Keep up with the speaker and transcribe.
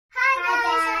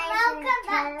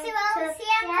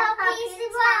Poppy's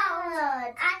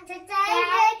World. And today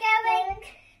we're going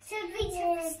to be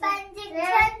spending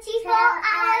 24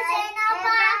 hours in our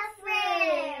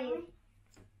bathroom.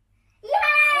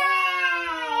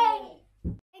 Yay!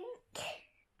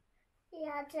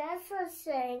 Yeah, there's a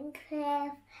sink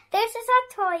here. This is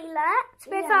our toilet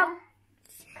with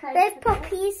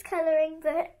Poppy's colouring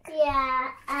book.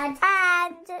 Yeah, and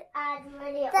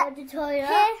really on the toilet.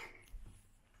 Here,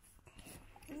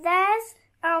 there's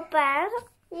our bed.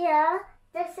 Yeah,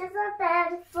 this is a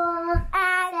bed for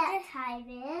And time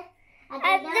here.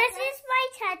 And this is my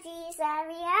teddy's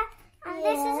area. And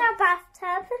this is our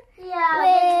bathtub. Yeah,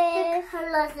 with the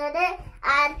colours in it.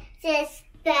 And this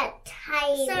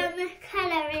bedtime. Some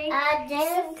colouring. And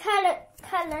some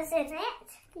colours in it.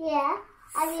 Yeah.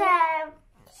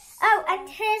 And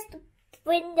here's the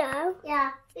window.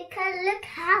 Yeah, you can look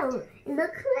out. It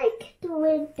looks like the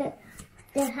window.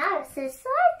 The house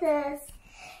inside this.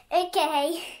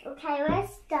 Okay. Okay, we'll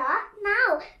start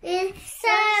now.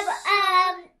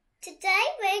 Today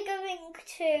we're going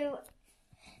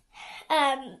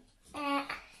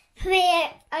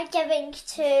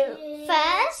to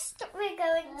first we're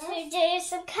going to do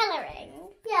some colouring.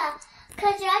 Yeah,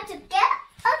 because you have to get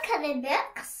a colouring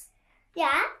books.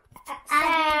 Yeah.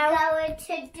 And we're going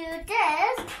to do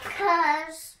this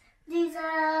because these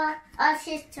are our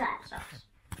sister answers.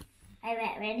 I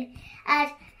read.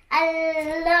 And I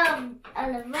love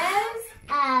those.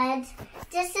 And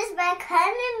this is my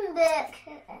colouring book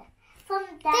from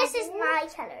Daddy. This is my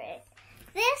colouring.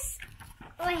 This,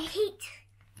 wait.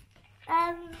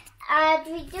 And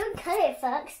we do colour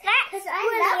folks. That's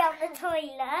really on the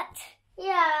toilet.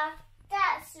 Yeah,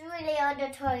 that's really on the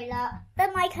toilet.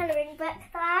 Then my colouring book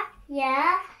there.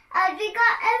 Yeah, and we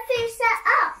got everything set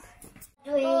up.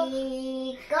 Here are all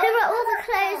the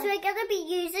clothes we're going to be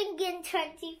using in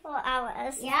 24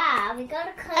 hours. Yeah, we got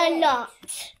to colour a lot.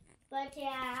 20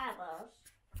 hours.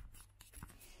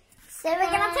 So we're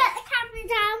going to put the camera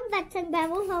down, Bex and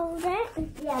Ben will hold it.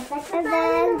 Yeah, Bex and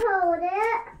Ben will hold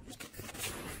it.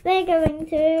 We're going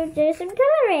to do some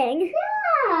colouring.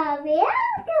 Yeah, we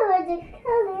are going to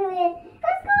colouring.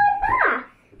 Let's go back.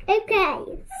 Okay,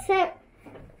 so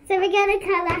we're going to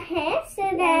colour here. So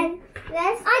then,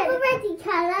 I've already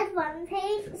coloured one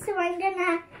page, so I'm going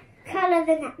to colour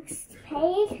the next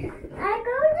page. I'm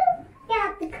going to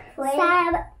get the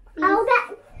colours.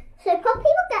 So Poppy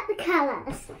will get the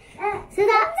colours. So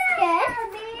that's good.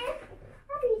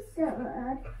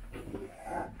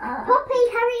 Poppy,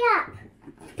 hurry up.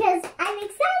 Because I'm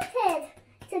excited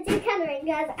to do colouring,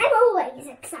 because I'm always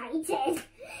excited.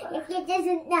 If you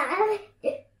didn't know.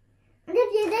 And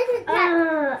if you didn't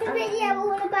know the video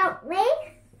all about me,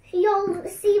 you'll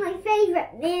see my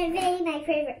favourite movie, my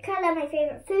favourite colour, my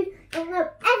favourite food. You'll know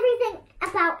everything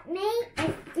about me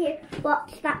if you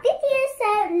watch that video.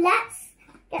 So let's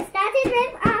get started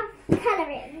with our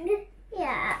colouring.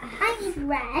 Yeah. I need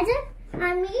red. I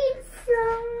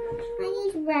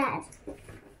need red.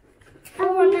 For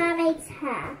Mermaid's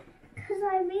hair. Because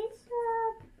I need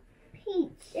some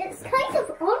peach. It's kind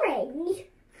of orange.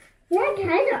 Yeah,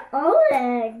 kind of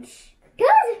orange.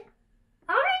 Good.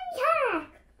 Orange hair.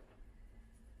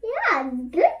 Yeah,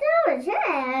 good orange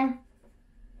hair.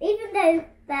 Even though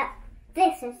that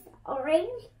this is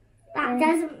orange, that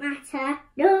doesn't matter.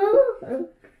 No.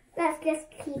 Let's just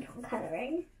keep on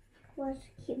colouring. Let's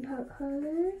keep on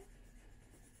colouring.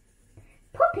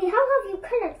 Poppy, how have you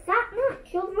coloured that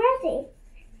much already?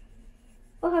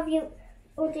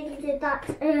 Or did you do that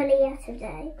earlier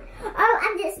today? Oh,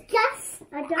 and it's just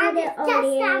after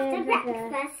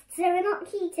breakfast, so we're not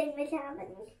cheating the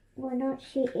challenge. We're not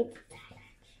cheating the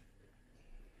challenge.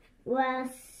 Well,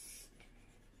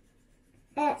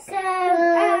 if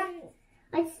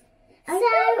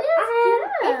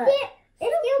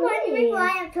you're wondering why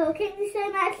I'm talking so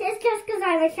much, it's just because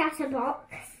I'm a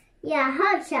chatterbox. Yeah,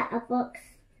 hard chatterbox.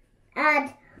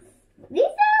 And these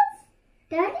are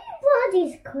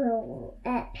Daddy's cool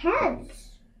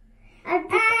pens. And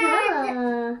the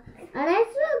colour. And I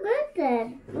feel good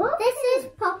then. This is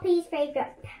Poppy's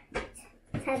favourite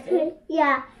teddy.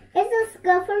 Yeah. Is a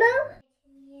Scuffalo?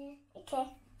 Yeah. Okay.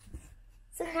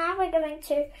 So now we're going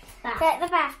to get the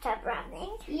bathtub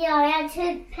running. Yeah, we have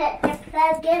to put the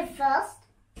plug in first.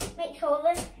 Make sure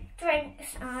the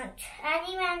drinks aren't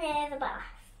anywhere near the bath.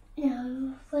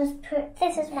 No, let's put...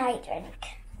 This is my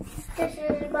drink. This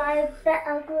is my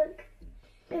better drink.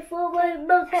 Before my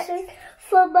milkshake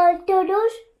for my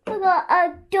donuts. I got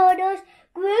a donut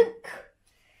drink.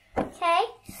 Okay,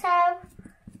 so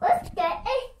let's get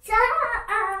it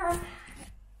done.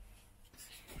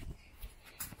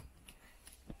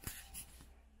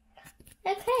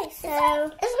 Okay,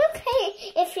 so it's okay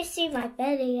if you see my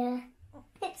belly.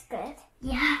 It's good.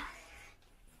 Yeah.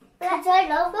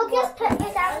 We'll just put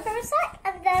it down for a sec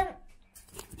and then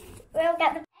we'll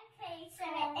get the... Okay, so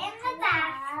we're in the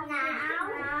bath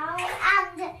now.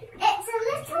 And it's a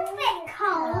little bit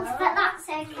cold, but that's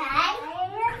okay.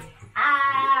 And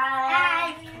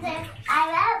I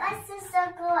let my sister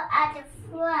go at the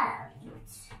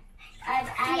front. And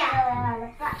I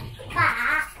go at the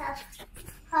back of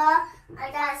her.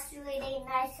 And that's really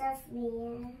nice of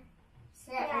me.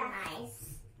 So nice.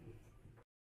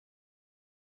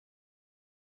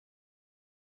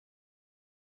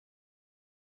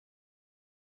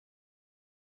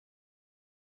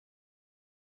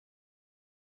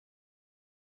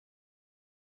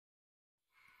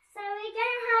 So we're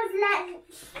going to have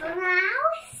lunch now.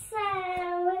 So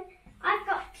I've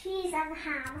got cheese and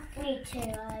ham. Me too,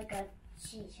 I got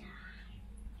cheese.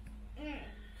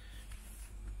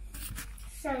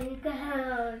 So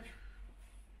good.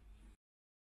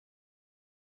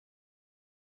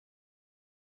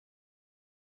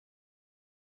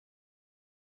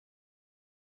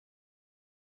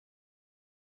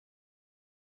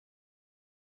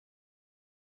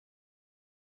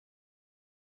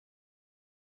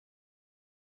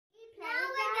 Now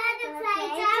we're going to play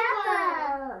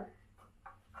double.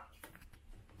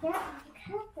 Yeah,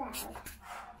 cut that.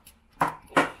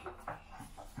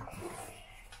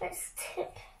 Let's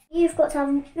tip. You've got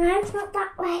some... No, it's not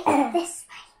that way. This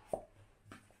way.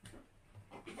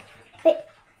 Wait,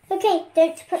 okay,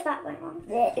 don't put that one on.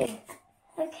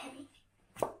 Okay.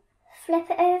 Flip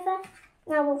it over.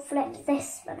 Now we'll flip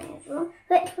this one over.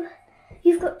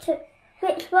 You've got to...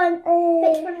 Which one's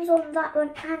on that one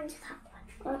and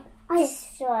that one?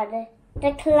 This one.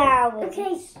 The clown.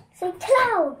 Okay, so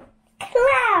clown.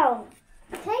 Clown.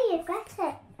 Okay, you've got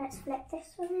it. Let's flip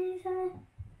this one over.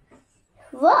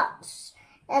 What?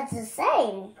 That's the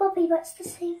same. Poppy, what's the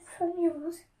same from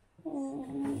yours?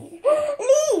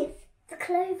 Leaf. The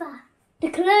clover. The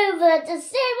clover, the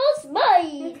same as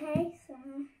mine. Okay, so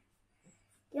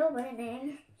you're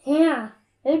winning. Yeah,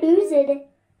 you're losing.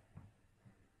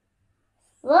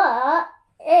 What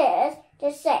is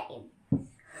the same?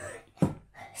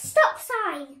 Stop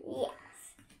sign.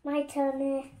 Yes. My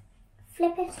turn.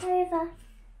 Flip it over.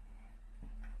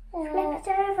 Flip it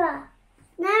over.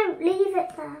 No, leave it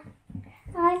there.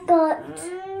 I got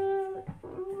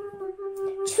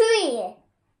tree.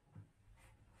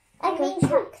 I mean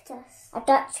cactus. I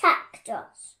got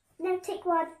cactus. No, take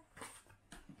one.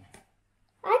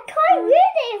 I can't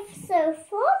read it so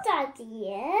far, Daddy.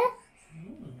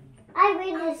 I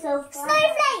read it so far.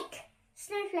 Snowflake.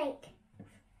 Snowflake.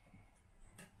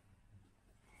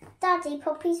 Daddy,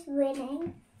 Poppy's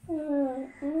winning. Oh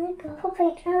my God. Poppy,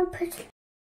 no, put it.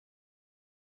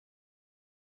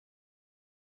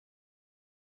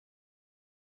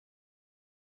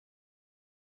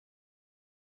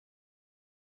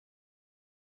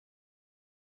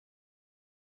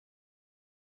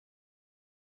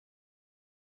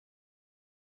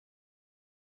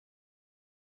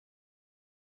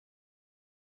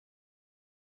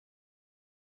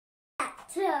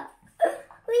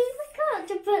 We forgot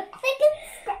to put thick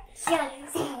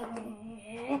instructions.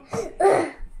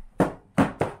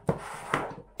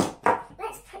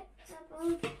 Let's put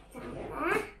double down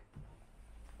there.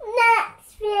 Next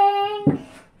thing.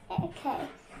 Okay.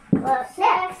 What's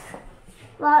next?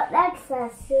 What next?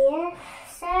 Let's see it.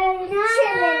 So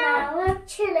now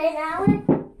Chilling hour.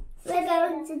 we're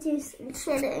going to do some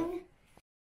chilling.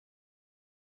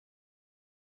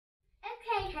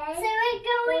 Okay. So we're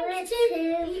going to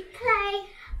play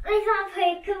with our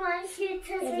Pokemon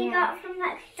shooters we got from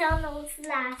McDonald's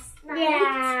last night.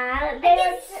 Yeah.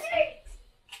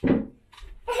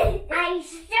 I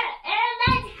shot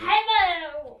that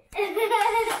hello.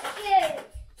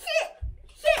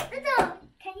 Shut the door.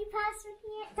 Can you pass with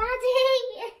me, Daddy?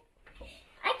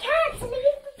 I can't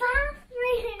leave the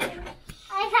bathroom.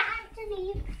 I can't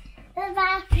leave the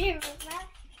bathroom.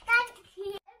 Thank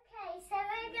you. Okay, so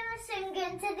we're gonna sing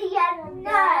into the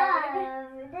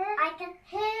unknown. I can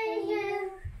hear you,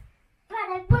 but I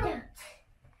won't.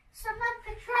 Some up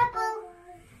for trouble,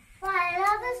 while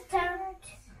others don't.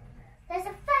 There's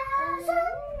 1,000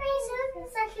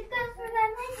 reasons I should go through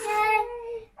every day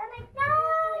and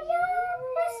ignore your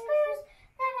whispers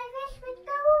that I wish would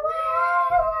go away.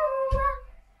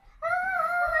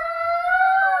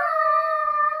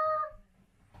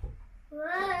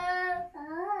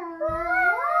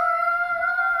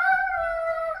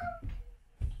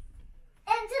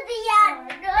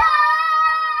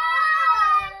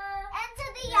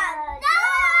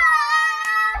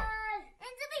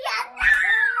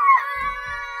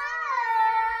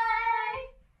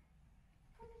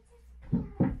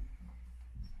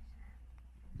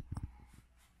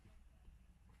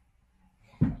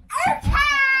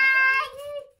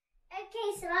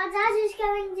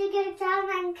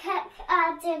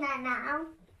 dinner now,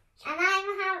 and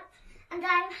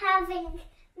I'm having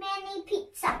mini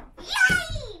pizza.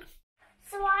 Yay!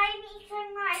 So I'm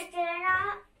eating my dinner,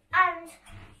 and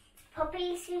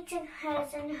Poppy's eating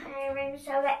hers in her room,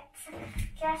 so it's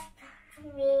just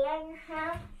me and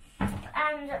her,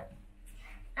 and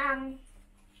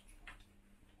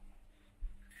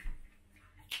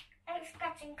it's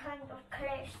getting kind of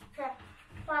close to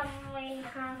when we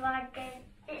have our dinner.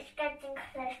 It's getting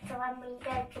close to when we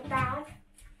go to bed.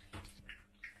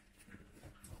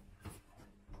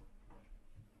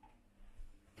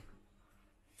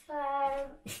 So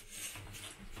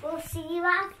we'll see you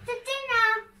after dinner.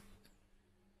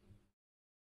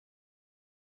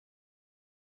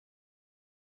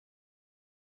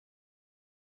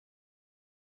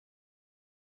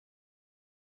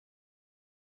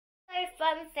 So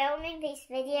fun filming these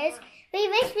videos. We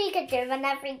wish we could do one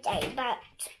every day, but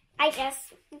I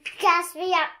guess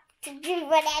we have to do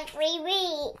one every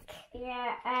week.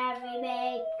 Yeah, every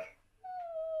week.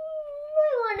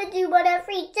 I want to do one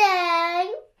every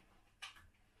day.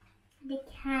 We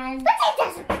can. But it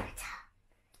doesn't matter.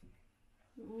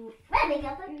 Let me go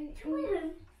back to my room.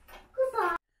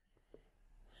 Goodbye.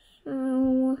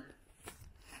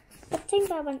 I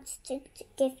think I want to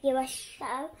give you a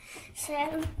show. So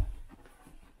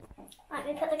let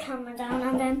me put the camera down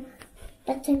and then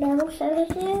Bettinbear will show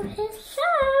you his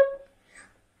show.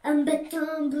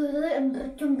 Bettinbear.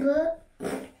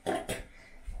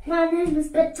 My name is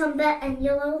Bettinbear and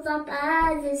you're all the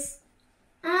birds.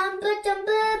 I'm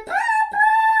Bettinbear.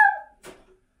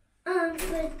 I'm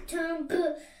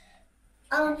Bettinbear.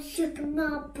 I'm shooting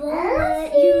my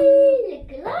bullet.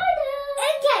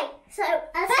 Okay, so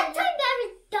Bettinbear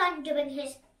is done doing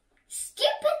his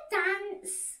stupid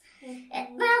dance.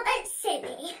 Well, it's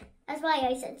silly. That's why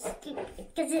I said stupid,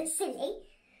 because it's silly.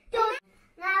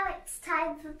 Now it's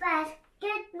time for bed.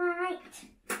 Good night.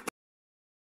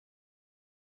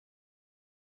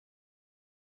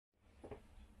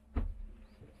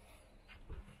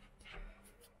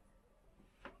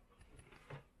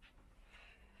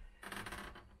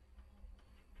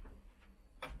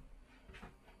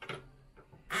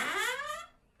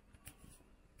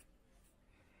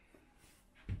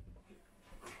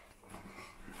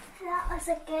 That was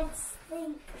a good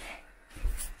sleep.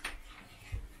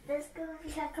 Let's go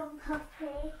and check on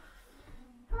Poppy.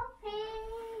 Poppy!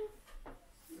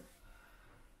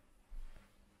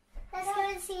 Let's go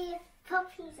and see if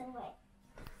Poppy's awake.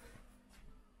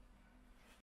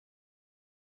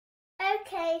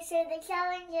 Okay, so the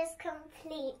challenge is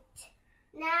complete.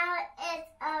 Now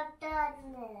it's all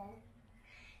done.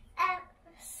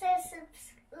 So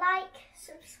like,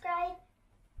 subscribe,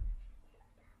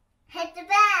 hit the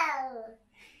bell.